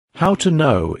How to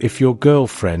know if your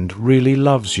girlfriend really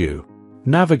loves you.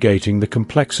 Navigating the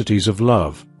complexities of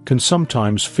love can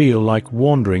sometimes feel like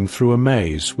wandering through a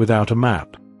maze without a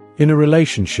map. In a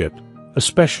relationship,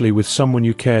 especially with someone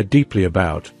you care deeply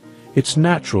about, it's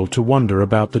natural to wonder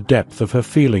about the depth of her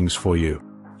feelings for you.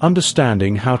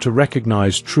 Understanding how to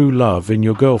recognize true love in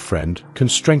your girlfriend can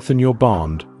strengthen your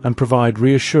bond and provide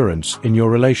reassurance in your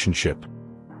relationship.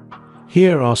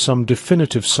 Here are some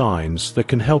definitive signs that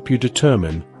can help you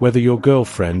determine whether your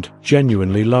girlfriend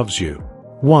genuinely loves you.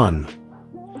 1.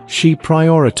 She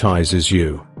prioritizes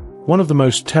you. One of the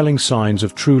most telling signs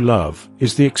of true love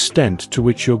is the extent to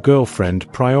which your girlfriend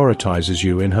prioritizes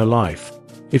you in her life.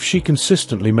 If she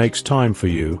consistently makes time for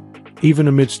you, even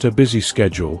amidst her busy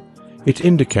schedule, it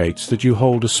indicates that you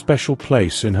hold a special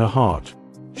place in her heart.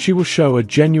 She will show a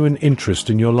genuine interest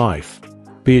in your life,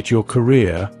 be it your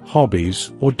career,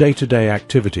 hobbies, or day-to-day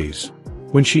activities.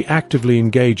 When she actively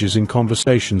engages in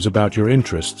conversations about your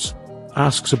interests,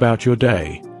 asks about your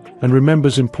day, and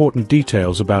remembers important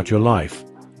details about your life,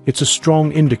 it's a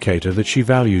strong indicator that she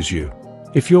values you.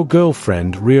 If your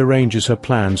girlfriend rearranges her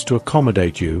plans to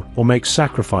accommodate you or makes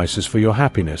sacrifices for your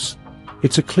happiness,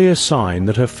 it's a clear sign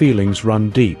that her feelings run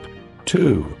deep.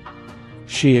 2.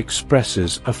 She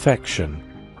expresses affection.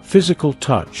 Physical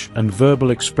touch and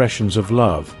verbal expressions of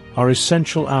love are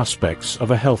essential aspects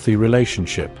of a healthy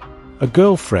relationship. A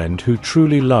girlfriend who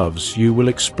truly loves you will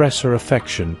express her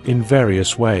affection in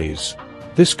various ways.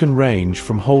 This can range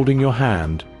from holding your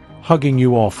hand, hugging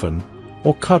you often,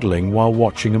 or cuddling while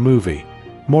watching a movie.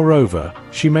 Moreover,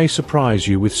 she may surprise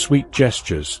you with sweet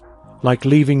gestures, like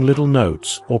leaving little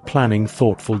notes or planning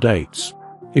thoughtful dates.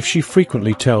 If she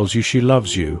frequently tells you she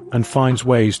loves you and finds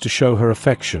ways to show her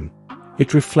affection,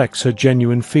 it reflects her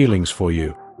genuine feelings for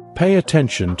you. Pay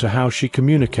attention to how she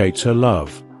communicates her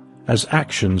love, as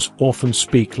actions often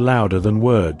speak louder than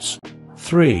words.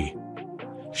 3.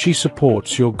 She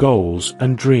supports your goals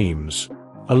and dreams.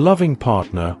 A loving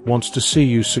partner wants to see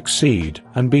you succeed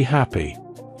and be happy.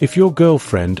 If your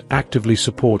girlfriend actively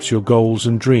supports your goals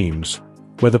and dreams,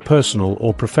 whether personal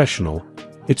or professional,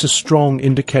 it's a strong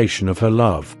indication of her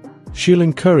love. She'll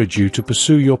encourage you to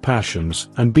pursue your passions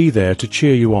and be there to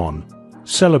cheer you on,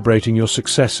 celebrating your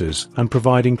successes and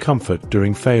providing comfort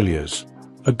during failures.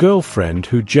 A girlfriend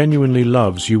who genuinely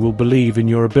loves you will believe in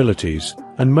your abilities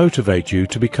and motivate you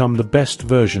to become the best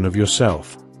version of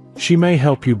yourself. She may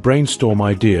help you brainstorm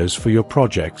ideas for your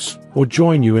projects or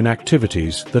join you in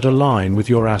activities that align with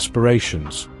your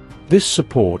aspirations. This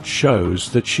support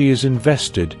shows that she is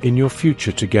invested in your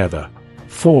future together.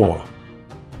 4.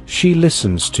 She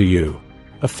listens to you.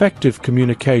 Effective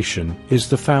communication is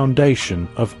the foundation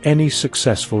of any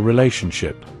successful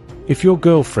relationship. If your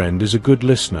girlfriend is a good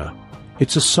listener,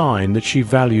 it's a sign that she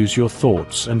values your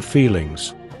thoughts and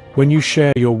feelings. When you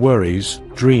share your worries,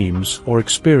 dreams, or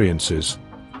experiences,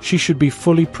 she should be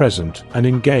fully present and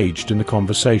engaged in the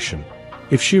conversation.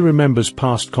 If she remembers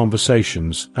past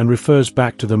conversations and refers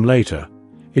back to them later,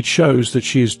 it shows that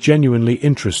she is genuinely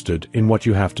interested in what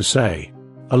you have to say.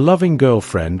 A loving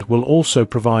girlfriend will also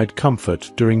provide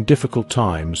comfort during difficult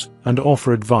times and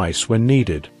offer advice when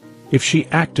needed. If she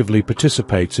actively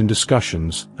participates in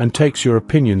discussions and takes your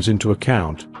opinions into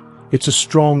account, it's a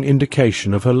strong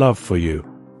indication of her love for you.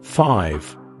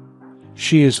 5.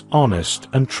 She is honest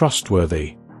and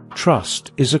trustworthy.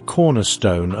 Trust is a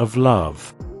cornerstone of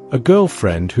love. A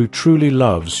girlfriend who truly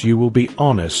loves you will be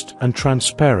honest and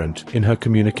transparent in her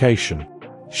communication.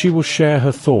 She will share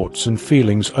her thoughts and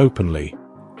feelings openly,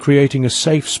 creating a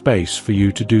safe space for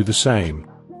you to do the same.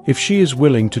 If she is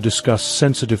willing to discuss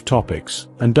sensitive topics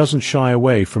and doesn't shy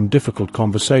away from difficult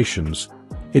conversations,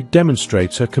 it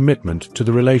demonstrates her commitment to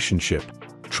the relationship.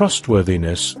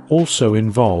 Trustworthiness also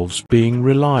involves being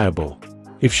reliable.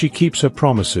 If she keeps her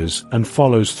promises and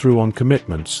follows through on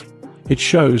commitments, it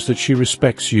shows that she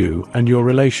respects you and your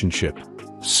relationship.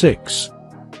 6.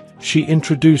 She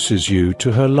introduces you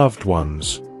to her loved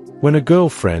ones. When a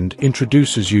girlfriend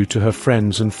introduces you to her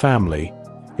friends and family,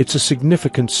 it's a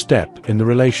significant step in the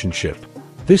relationship.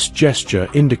 This gesture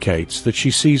indicates that she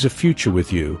sees a future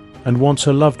with you and wants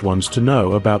her loved ones to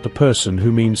know about the person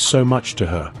who means so much to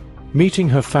her. Meeting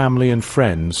her family and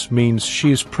friends means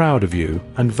she is proud of you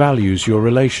and values your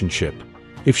relationship.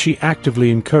 If she actively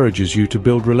encourages you to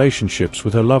build relationships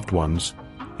with her loved ones,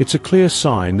 it's a clear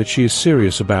sign that she is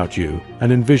serious about you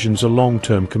and envisions a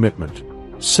long-term commitment.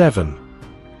 7.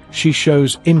 She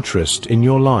shows interest in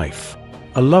your life.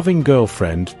 A loving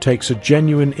girlfriend takes a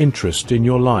genuine interest in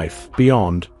your life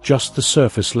beyond just the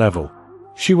surface level.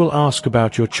 She will ask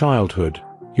about your childhood,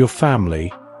 your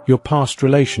family, your past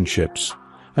relationships,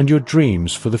 and your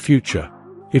dreams for the future.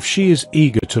 If she is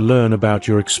eager to learn about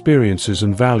your experiences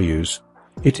and values,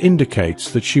 it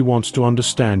indicates that she wants to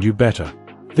understand you better.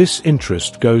 This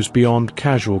interest goes beyond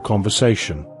casual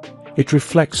conversation. It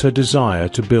reflects her desire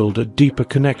to build a deeper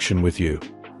connection with you.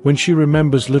 When she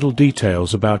remembers little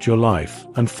details about your life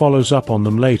and follows up on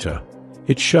them later,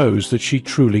 it shows that she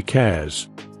truly cares.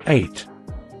 8.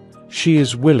 She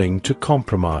is willing to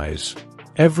compromise.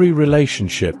 Every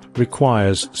relationship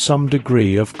requires some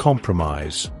degree of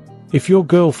compromise. If your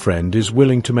girlfriend is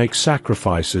willing to make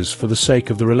sacrifices for the sake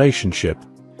of the relationship,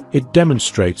 it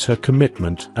demonstrates her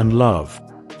commitment and love.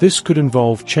 This could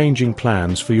involve changing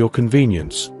plans for your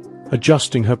convenience,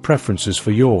 adjusting her preferences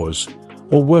for yours,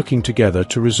 or working together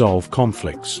to resolve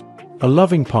conflicts. A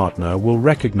loving partner will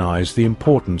recognize the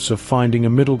importance of finding a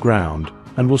middle ground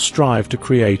and will strive to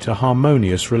create a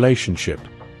harmonious relationship.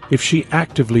 If she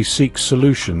actively seeks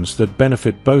solutions that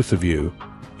benefit both of you,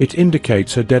 it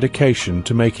indicates her dedication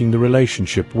to making the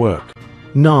relationship work.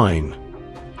 9.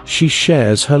 She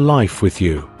shares her life with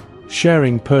you.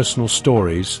 Sharing personal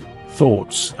stories,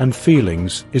 thoughts, and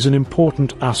feelings is an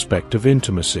important aspect of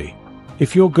intimacy.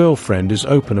 If your girlfriend is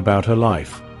open about her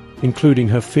life, including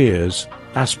her fears,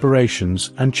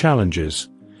 aspirations, and challenges,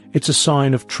 it's a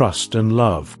sign of trust and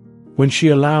love. When she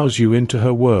allows you into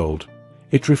her world,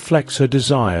 it reflects her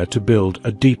desire to build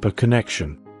a deeper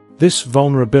connection. This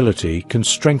vulnerability can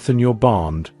strengthen your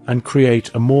bond and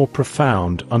create a more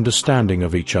profound understanding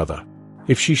of each other.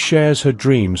 If she shares her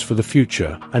dreams for the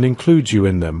future and includes you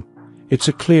in them, it's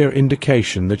a clear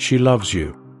indication that she loves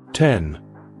you. 10.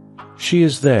 She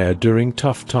is there during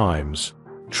tough times.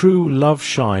 True love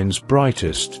shines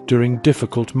brightest during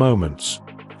difficult moments.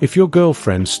 If your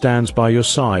girlfriend stands by your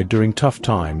side during tough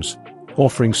times,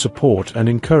 offering support and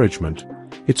encouragement,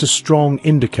 it's a strong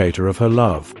indicator of her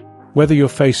love. Whether you're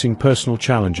facing personal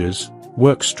challenges,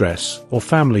 work stress, or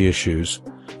family issues,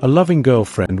 a loving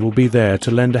girlfriend will be there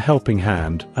to lend a helping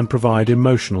hand and provide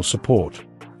emotional support.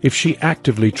 If she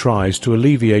actively tries to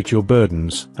alleviate your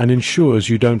burdens and ensures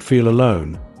you don't feel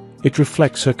alone, it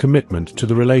reflects her commitment to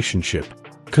the relationship.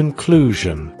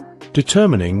 Conclusion.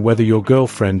 Determining whether your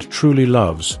girlfriend truly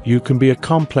loves you can be a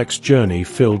complex journey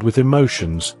filled with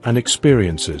emotions and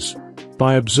experiences.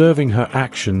 By observing her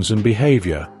actions and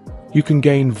behavior, you can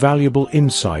gain valuable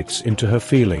insights into her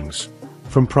feelings.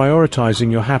 From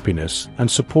prioritizing your happiness and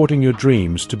supporting your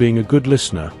dreams to being a good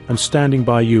listener and standing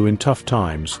by you in tough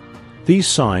times, these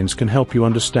signs can help you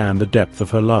understand the depth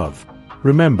of her love.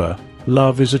 Remember,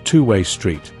 love is a two-way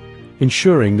street.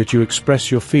 Ensuring that you express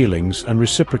your feelings and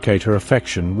reciprocate her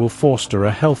affection will foster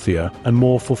a healthier and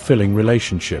more fulfilling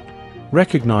relationship.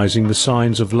 Recognizing the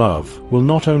signs of love will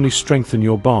not only strengthen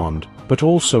your bond, but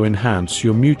also enhance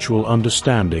your mutual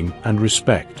understanding and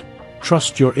respect.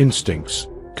 Trust your instincts,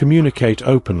 communicate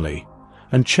openly,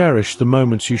 and cherish the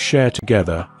moments you share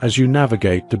together as you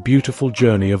navigate the beautiful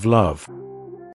journey of love.